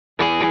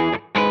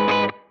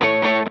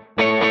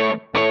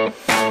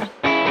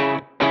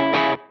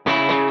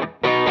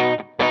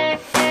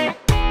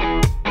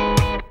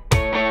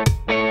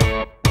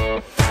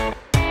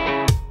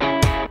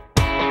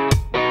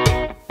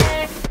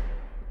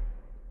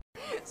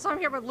So I'm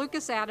here with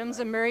Lucas Adams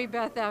and Mary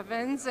Beth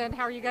Evans, and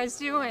how are you guys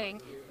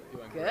doing?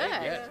 Good.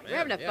 We're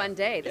having a fun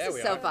day. This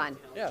is so fun.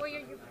 Yeah. Well,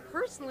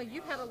 personally,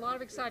 you've had a lot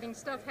of exciting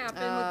stuff happen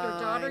with your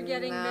daughter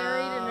getting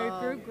married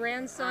and your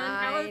grandson.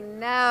 I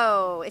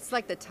know. It's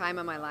like the time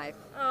of my life.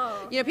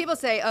 Oh. You know, people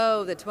say,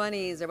 oh, the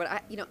 20s or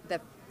what. The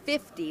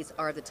 50s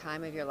are the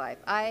time of your life.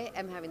 I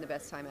am having the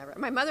best time ever.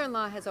 My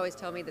mother-in-law has always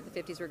told me that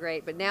the 50s were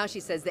great, but now she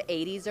says the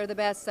 80s are the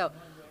best. So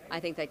I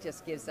think that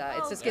just gives,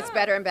 it just gets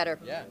better and better.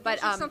 Yeah. But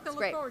something it's to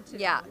great. Look forward to.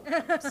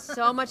 Yeah.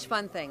 So much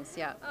fun things.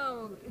 Yeah.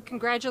 Oh,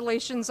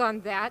 congratulations on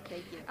that.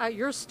 Thank you.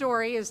 Your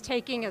story is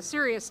taking a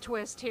serious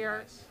twist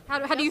here. How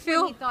do you Just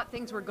feel? when he thought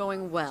things were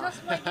going well.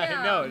 Just like,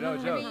 yeah. No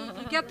joke. I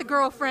mean, you get the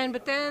girlfriend,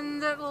 but then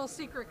that little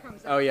secret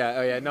comes out. Oh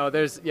yeah. No,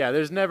 there's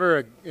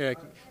never a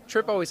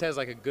Tripp always has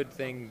like a good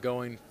thing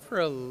going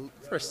for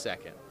a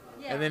second.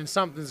 Yeah. And then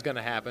something's going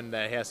to happen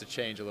that has to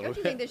change a little Don't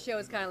you bit. think this show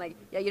is kind of like,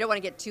 you don't want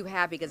to get too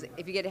happy, because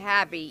if you get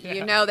happy,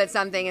 you know that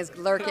something is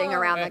lurking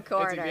around the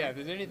corner. If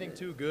there's anything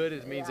too good,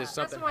 it means there's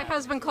something. That's what my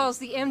husband calls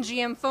the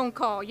MGM phone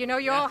call. You know,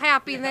 you're all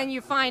happy, and then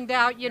you find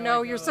out,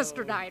 your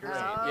sister died or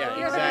something.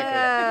 Yeah,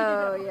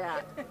 exactly. Oh,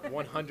 yeah.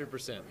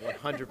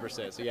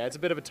 100%. So yeah, it's a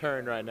bit of a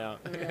turn right now.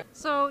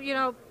 So,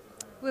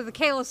 with the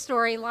Kayla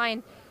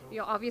storyline,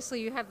 obviously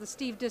you have the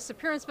Steve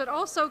disappearance, but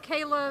also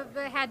Kayla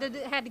had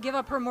to give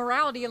up her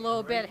morality a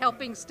little bit,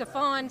 helping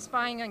Stefan,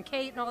 spying on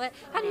Kate and all that.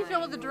 How do you feel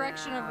with the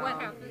direction of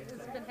what has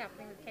been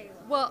happening with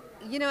Kayla? Well,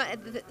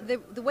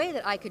 the way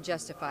that I could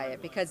justify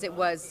it, because it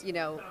was,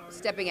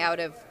 stepping out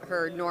of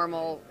her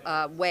normal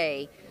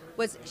way,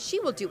 was she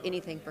will do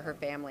anything for her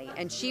family,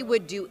 and she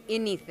would do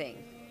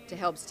anything to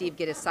help Steve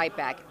get his sight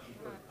back,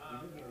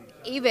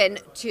 even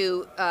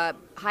to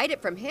hide it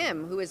from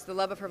him, who is the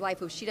love of her life,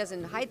 who she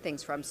doesn't hide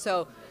things from.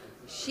 So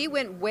she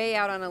went way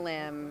out on a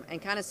limb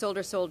and kind of sold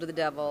her soul to the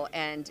devil,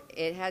 and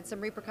it had some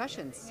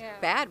repercussions,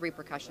 bad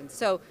repercussions.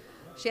 So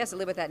she has to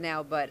live with that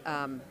now, but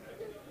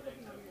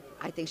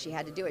I think she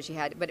had to do it.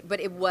 But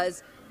it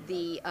was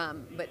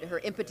but her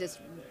impetus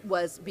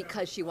was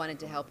because she wanted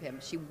to help him.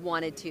 She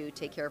wanted to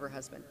take care of her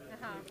husband.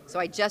 So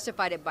I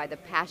justified it by the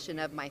passion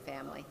of my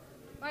family.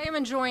 I am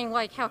enjoying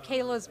how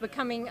Kayla's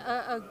becoming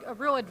a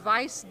real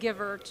advice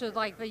giver to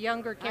the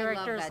younger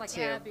characters, I love that like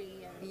too.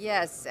 Abby.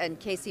 Yes, and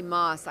Casey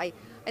Moss. I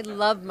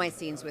love my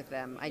scenes with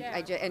them.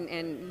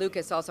 And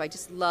Lucas also. I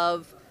just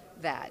love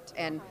that.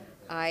 And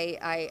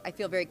I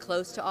feel very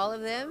close to all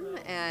of them,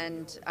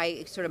 and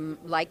I sort of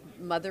like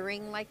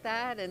mothering like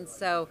that. And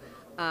so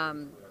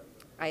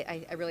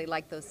I really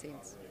like those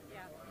scenes.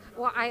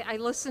 Well, I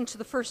listened to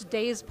the First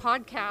Days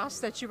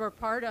podcast that you were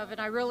part of,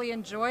 and I really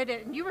enjoyed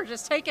it. And you were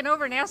just taking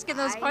over and asking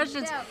those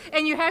questions.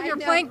 And you have your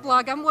plank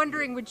blog. I'm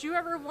wondering, would you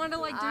ever want to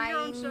do your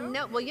own show?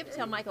 No. Well, you have to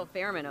tell Michael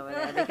Fairman over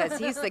there, because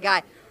he's the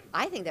guy.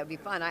 I think that would be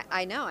fun.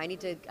 I know. I need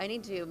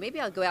to. Maybe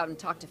I'll go out and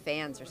talk to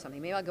fans or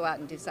something. Maybe I'll go out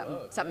and do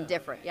something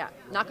different. Yeah,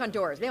 knock on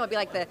doors. Maybe I'll be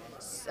like the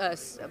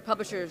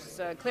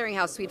Publishers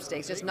Clearinghouse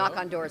sweepstakes. Just knock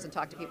on doors and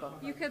talk to people.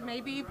 You could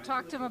maybe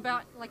talk to them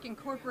about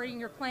incorporating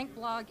your plank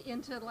blog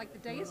into the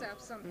Days app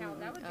somehow.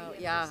 That would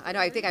be yeah. I know.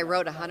 I think I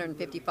wrote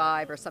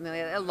 155 or something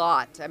like that. A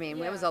lot. I mean,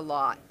 it was a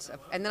lot.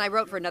 And then I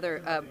wrote for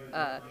another.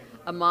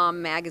 A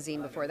mom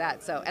magazine before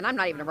that. So, and I'm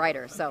not even a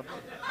writer. So,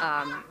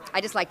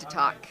 I just like to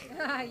talk.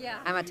 Yeah.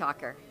 I'm a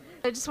talker.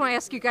 I just want to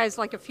ask you guys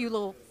a few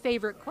little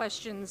favorite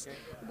questions.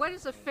 What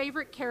is a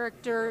favorite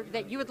character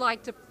that you would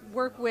like to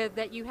work with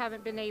that you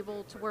haven't been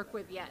able to work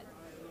with yet?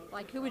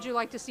 Who would you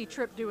like to see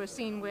Tripp do a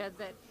scene with?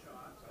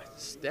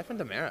 Stefan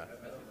Demera.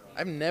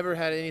 I've never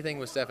had anything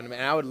with Stefan Demera,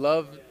 and I would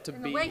love to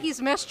be. The way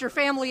he's messed your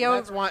family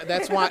over.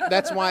 That's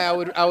why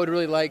I would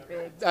really like.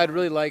 I'd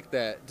really like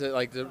that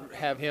to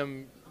have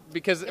him.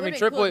 Because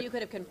Tripp cool. You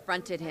could have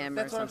confronted him.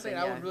 That's or what I'm something.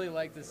 saying. I would really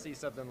like to see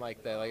something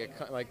like that,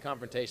 like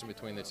confrontation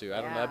between the two. I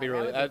don't know. That'd be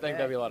really. I think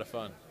that'd be a lot of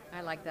fun. I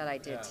like that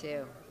idea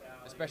too.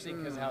 Especially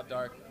because how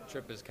dark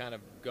Tripp has kind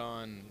of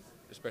gone,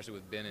 especially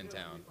with Ben in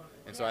town,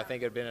 and so I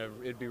think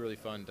it'd be really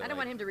fun to. I don't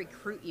want him to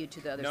recruit you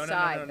to the other no,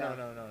 side. No.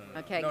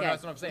 Okay, no, good.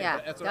 That's what I'm saying. Yeah,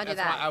 That's don't do why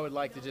that. I would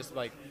like to just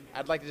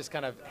I'd like to just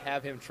kind of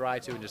have him try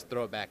to and just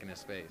throw it back in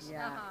his face.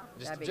 Yeah,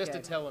 just to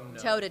tell him no.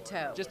 Toe to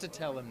toe. Just to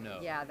tell him no.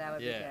 Yeah, that would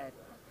be good.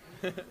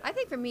 I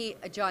think for me,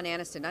 John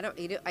Aniston.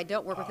 I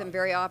don't work with him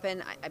very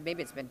often.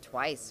 Maybe it's been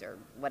twice or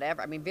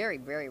whatever. I mean, very,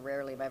 very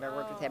rarely have I ever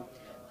worked with him.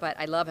 But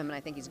I love him, and I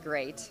think he's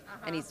great,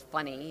 and he's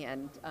funny,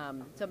 and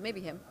so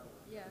maybe him.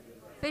 Yeah.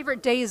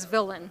 Favorite Days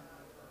villain?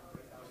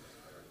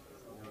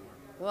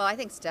 Well, I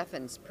think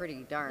Stefan's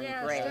pretty darn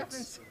great.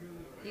 Stefan's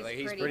He's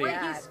pretty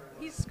bad.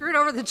 He's screwed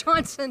over the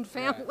Johnson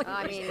family.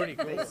 I mean, pretty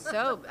cool.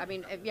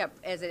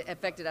 As it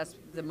affected us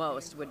the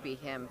most would be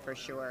him for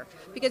sure.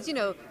 Because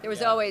there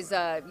was always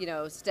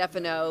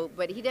Stefano,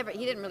 but he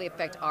didn't really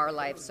affect our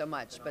life so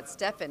much. But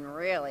Stefan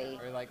really,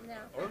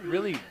 or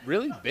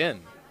really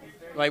Ben.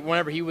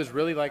 Whenever he was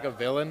really a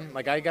villain,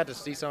 I got to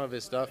see some of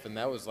his stuff, and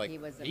that was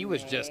he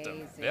was just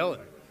a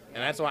villain.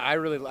 And that's why I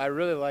really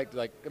liked,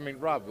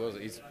 Rob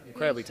Wilson, he's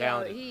incredibly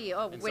talented.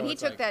 When he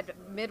took that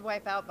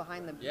midwife out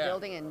behind the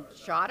building and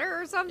shot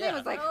her or something,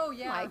 it was oh,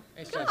 yeah.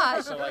 My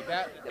gosh. So like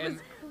that. It was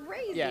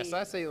crazy. Yeah, so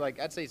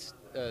I'd say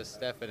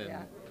Stefan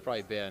and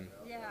probably Ben.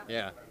 Yeah.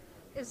 Yeah.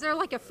 Is there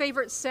like a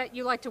favorite set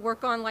you like to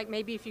work on? Like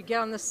maybe if you get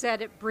on the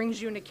set, it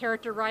brings you into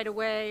character right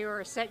away,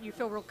 or a set you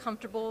feel real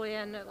comfortable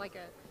in, like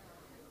a.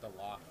 The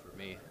Loft for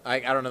me. I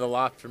don't know. The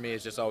Loft for me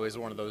is just always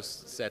one of those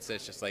sets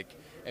that's just like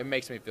it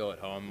makes me feel at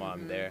home while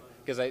I'm there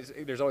because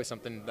there's always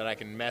something that I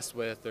can mess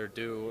with or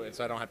do, and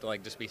so I don't have to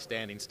like just be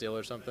standing still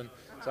or something.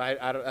 So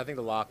I think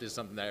the Loft is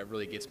something that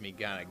really gets me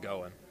kind of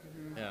going.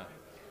 Yeah.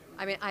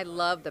 I mean, I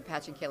love the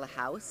Patch and Kayla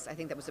house. I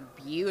think that was a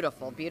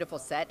beautiful, beautiful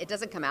set. It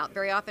doesn't come out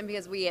very often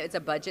because it's a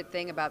budget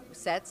thing about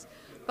sets.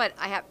 But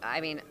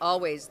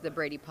always the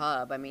Brady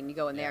Pub. I mean, you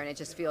go in there and it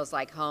just feels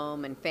like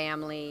home and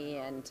family,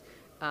 and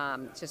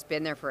it's just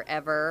been there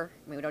forever.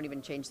 I mean, we don't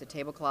even change the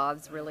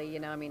tablecloths, really,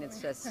 I mean,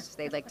 it's just,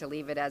 they like to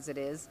leave it as it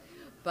is.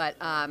 But,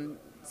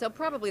 so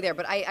probably there,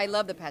 but I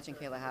love the Patch and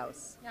Kayla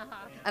house.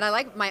 And I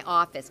like my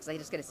office because I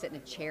just get to sit in a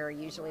chair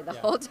usually the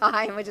whole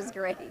time, which is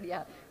great.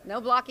 Yeah, no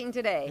blocking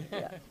today.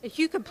 Yeah. If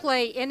you could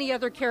play any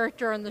other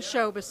character on the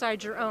show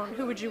besides your own,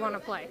 who would you want to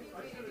play?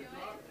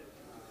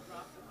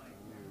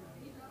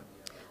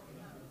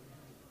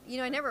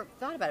 I never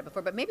thought about it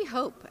before, but maybe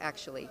Hope,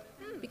 actually,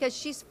 because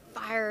she's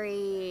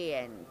fiery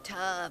and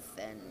tough,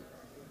 and,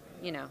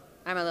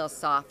 I'm a little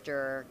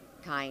softer,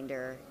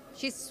 kinder.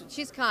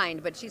 She's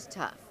kind, but she's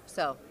tough,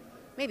 so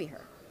maybe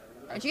her.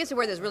 And she gets to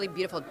wear those really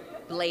beautiful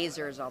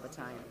blazers all the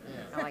time.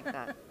 Yeah. I like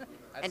that.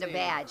 And a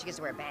badge. She gets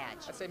to wear a badge.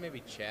 I'd say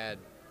maybe Chad.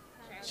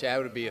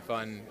 Chad would be a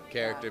fun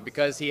character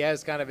because he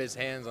has kind of his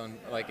hands on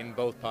like in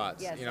both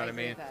pots. Yes, you know what I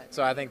mean? That.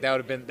 So I think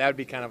that would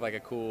be kind of like a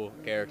cool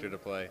character to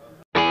play.